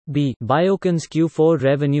B. Biocon's Q4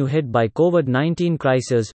 revenue hit by COVID-19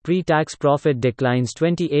 crisis, pre-tax profit declines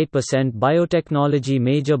 28%. Biotechnology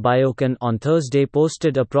major Biocon on Thursday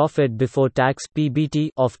posted a profit before tax (PBT)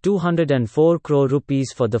 of 204 crore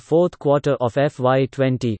rupees for the fourth quarter of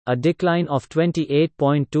FY20, a decline of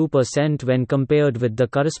 28.2% when compared with the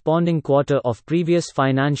corresponding quarter of previous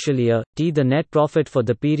financial year. The net profit for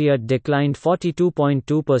the period declined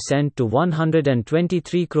 42.2% to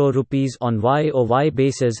 123 crore rupees on YoY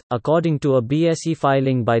basis, according to a BSE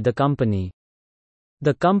filing by the company.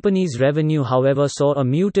 The company's revenue however saw a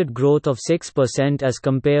muted growth of 6% as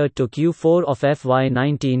compared to Q4 of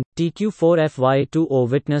FY19. Q4 FY20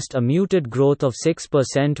 witnessed a muted growth of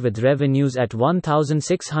 6% with revenues at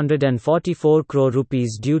 1,644 crore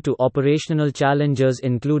rupees due to operational challenges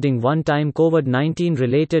including one-time COVID-19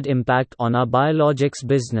 related impact on our biologics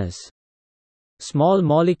business. Small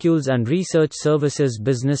molecules and research services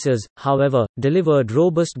businesses, however, delivered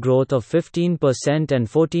robust growth of 15% and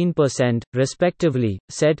 14%, respectively,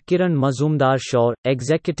 said Kiran Mazumdar-Shaw,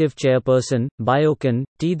 Executive Chairperson, Biocon.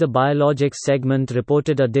 The biologics segment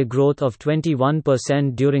reported a degrowth of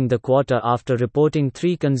 21% during the quarter after reporting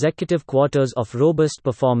 3 consecutive quarters of robust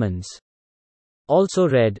performance. Also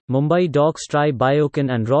read, Mumbai docs try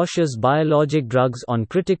Biocon and Roche's biologic drugs on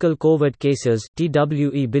critical COVID cases.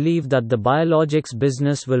 TWE believe that the biologics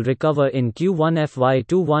business will recover in Q1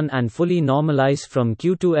 FY21 and fully normalize from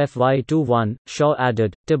Q2 FY21, Shaw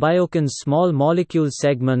added. Biocon's small molecules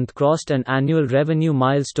segment crossed an annual revenue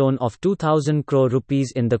milestone of 2,000 crore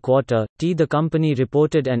rupees in the quarter. The company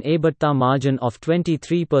reported an EBITDA margin of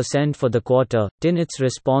 23% for the quarter. In its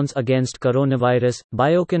response against coronavirus,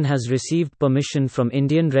 Biocon has received permission from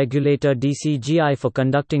Indian regulator DCGI for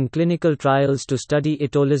conducting clinical trials to study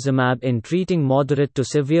itolizumab in treating moderate to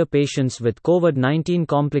severe patients with COVID-19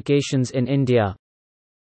 complications in India.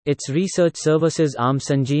 Its research services arm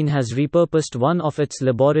Syngene has repurposed one of its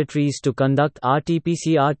laboratories to conduct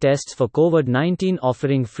RT-PCR tests for COVID-19,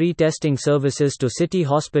 offering free testing services to city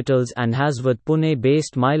hospitals, and has with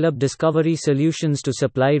Pune-based Mylab Discovery Solutions to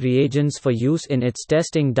supply reagents for use in its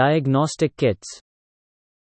testing diagnostic kits.